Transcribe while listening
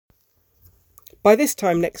By this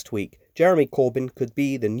time next week, Jeremy Corbyn could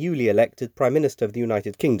be the newly elected Prime Minister of the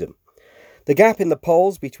United Kingdom. The gap in the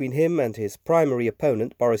polls between him and his primary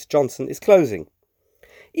opponent, Boris Johnson, is closing.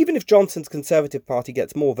 Even if Johnson's Conservative Party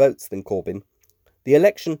gets more votes than Corbyn, the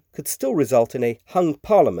election could still result in a hung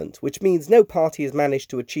parliament, which means no party has managed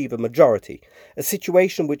to achieve a majority, a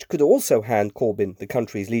situation which could also hand Corbyn the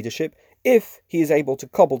country's leadership if he is able to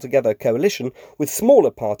cobble together a coalition with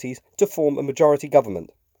smaller parties to form a majority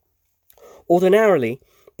government. Ordinarily,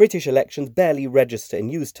 British elections barely register in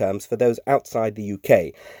news terms for those outside the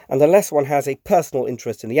UK, and unless one has a personal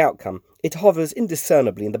interest in the outcome, it hovers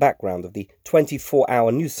indiscernibly in the background of the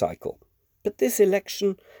 24-hour news cycle. But this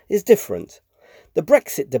election is different. The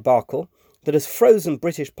Brexit debacle that has frozen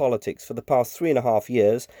British politics for the past 3.5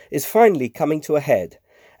 years is finally coming to a head,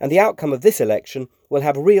 and the outcome of this election will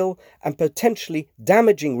have real and potentially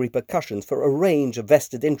damaging repercussions for a range of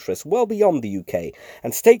vested interests well beyond the UK,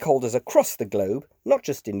 and stakeholders across the globe, not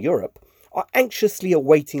just in Europe, are anxiously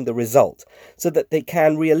awaiting the result so that they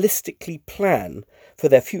can realistically plan for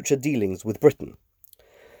their future dealings with Britain.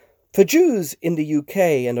 For Jews in the UK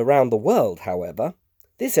and around the world, however,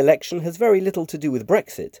 this election has very little to do with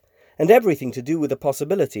Brexit, and everything to do with the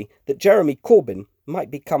possibility that Jeremy Corbyn might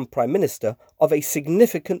become Prime Minister of a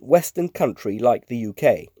significant Western country like the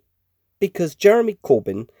UK. Because Jeremy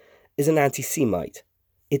Corbyn is an anti-Semite.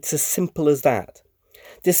 It's as simple as that.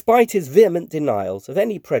 Despite his vehement denials of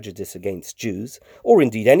any prejudice against Jews, or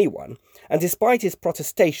indeed anyone, and despite his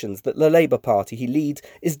protestations that the Labour Party he leads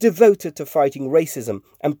is devoted to fighting racism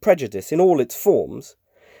and prejudice in all its forms,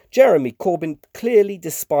 Jeremy Corbyn clearly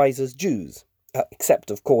despises Jews. Except,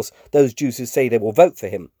 of course, those Jews who say they will vote for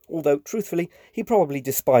him, although, truthfully, he probably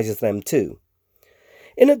despises them too.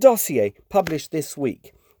 In a dossier published this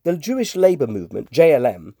week, the Jewish Labour Movement,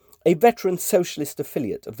 JLM, a veteran socialist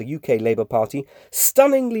affiliate of the UK Labour Party,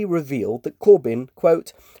 stunningly revealed that Corbyn,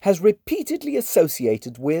 quote, has repeatedly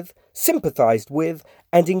associated with, sympathised with,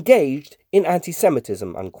 and engaged in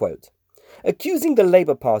anti-Semitism, unquote. Accusing the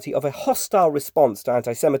Labour Party of a hostile response to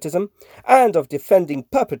anti-Semitism and of defending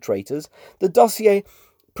perpetrators, the dossier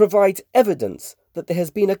provides evidence that there has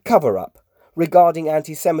been a cover-up regarding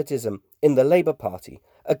anti-Semitism in the Labour Party,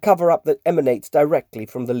 a cover-up that emanates directly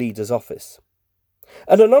from the leader's office.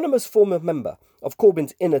 An anonymous former member of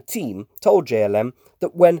Corbyn's inner team told JLM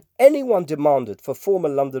that when anyone demanded for former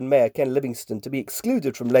London Mayor Ken Livingstone to be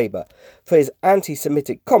excluded from Labour for his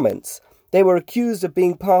anti-Semitic comments, they were accused of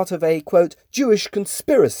being part of a, quote, Jewish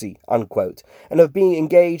conspiracy, unquote, and of being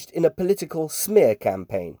engaged in a political smear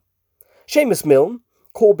campaign. Seamus Milne,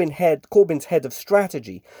 Corbyn's head of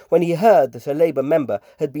strategy, when he heard that a Labour member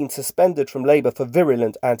had been suspended from Labour for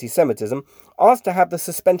virulent anti-Semitism, asked to have the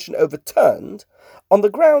suspension overturned on the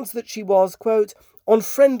grounds that she was, quote, on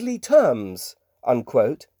friendly terms,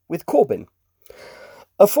 unquote, with Corbyn.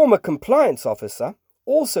 A former compliance officer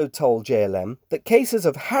also told JLM that cases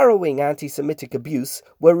of harrowing anti-Semitic abuse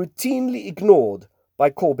were routinely ignored by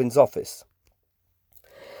Corbyn's office.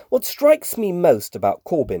 What strikes me most about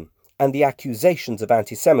Corbyn and the accusations of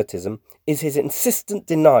anti-Semitism is his insistent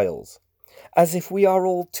denials, as if we are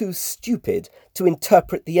all too stupid to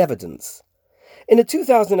interpret the evidence. In a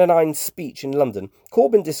 2009 speech in London,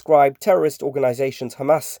 Corbyn described terrorist organisations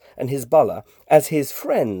Hamas and Hezbollah as his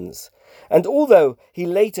friends, and although he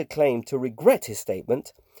later claimed to regret his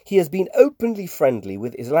statement, he has been openly friendly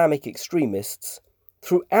with Islamic extremists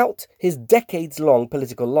throughout his decades-long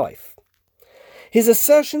political life. His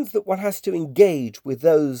assertions that one has to engage with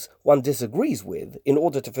those one disagrees with in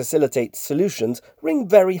order to facilitate solutions ring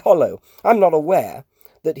very hollow. I'm not aware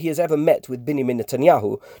that he has ever met with Benjamin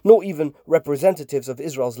Netanyahu, nor even representatives of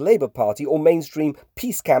Israel's Labour Party or mainstream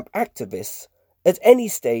peace camp activists at any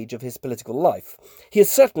stage of his political life. He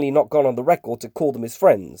has certainly not gone on the record to call them his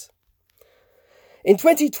friends. In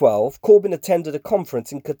 2012, Corbyn attended a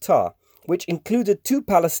conference in Qatar, which included 2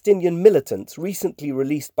 Palestinian militants recently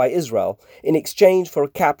released by Israel in exchange for a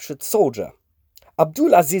captured soldier.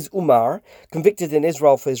 Abdul Aziz Umar, convicted in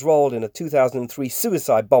Israel for his role in a 2003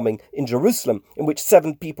 suicide bombing in Jerusalem in which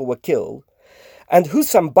 7 people were killed, and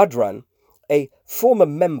Hussam Badran, a former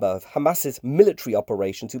member of Hamas's military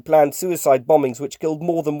operations who planned suicide bombings which killed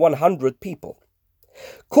more than 100 people.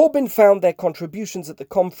 Corbyn found their contributions at the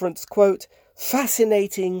conference, quote,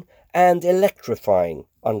 fascinating and electrifying,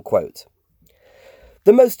 unquote.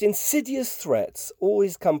 The most insidious threats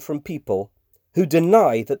always come from people who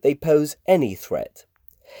deny that they pose any threat.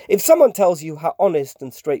 If someone tells you how honest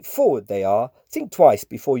and straightforward they are, think twice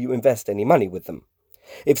before you invest any money with them.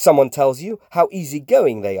 If someone tells you how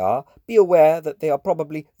easygoing they are, be aware that they are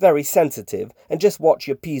probably very sensitive and just watch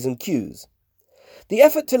your P's and Q's. The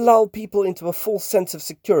effort to lull people into a false sense of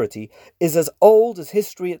security is as old as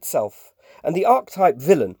history itself, and the archetype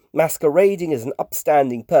villain masquerading as an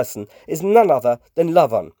upstanding person is none other than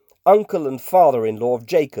Lavan, uncle and father-in-law of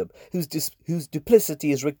Jacob, whose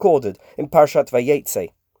duplicity is recorded in Parshat Vayetze.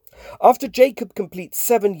 After Jacob completes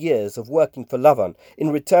 7 years of working for Lavan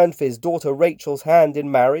in return for his daughter Rachel's hand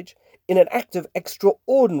in marriage, in an act of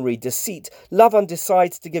extraordinary deceit, Lavan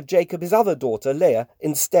decides to give Jacob his other daughter Leah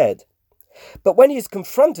instead. But when he is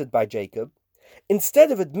confronted by Jacob,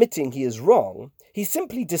 instead of admitting he is wrong, he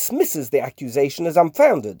simply dismisses the accusation as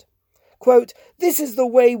unfounded. Quote, "This is the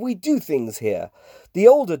way we do things here. The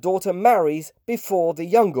older daughter marries before the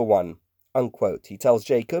younger one," unquote, he tells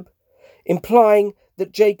Jacob, implying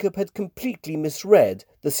that Jacob had completely misread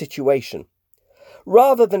the situation.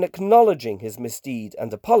 Rather than acknowledging his misdeed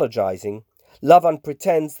and apologizing, Lavan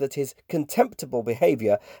pretends that his contemptible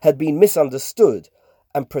behavior had been misunderstood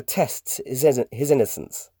and protests his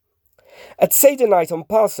innocence. At Seder night on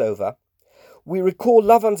Passover, we recall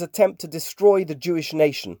Lavan's attempt to destroy the Jewish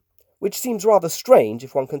nation, which seems rather strange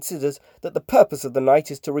if one considers that the purpose of the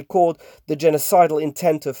night is to record the genocidal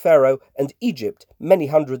intent of Pharaoh and Egypt many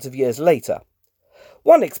hundreds of years later.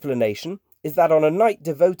 One explanation is that on a night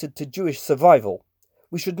devoted to Jewish survival,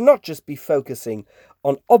 we should not just be focusing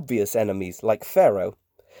on obvious enemies like Pharaoh,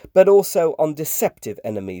 but also on deceptive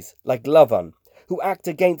enemies like Lavan, who act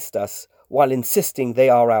against us while insisting they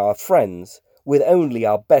are our friends, with only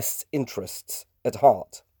our best interests at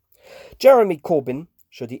heart. Jeremy Corbyn,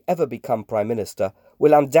 should he ever become Prime Minister,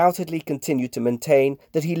 will undoubtedly continue to maintain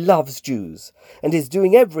that he loves Jews and is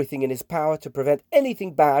doing everything in his power to prevent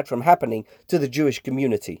anything bad from happening to the Jewish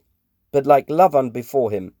community. But like Lavan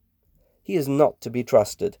before him, he is not to be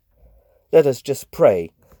trusted. Let us just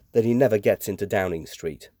pray that he never gets into Downing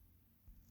Street.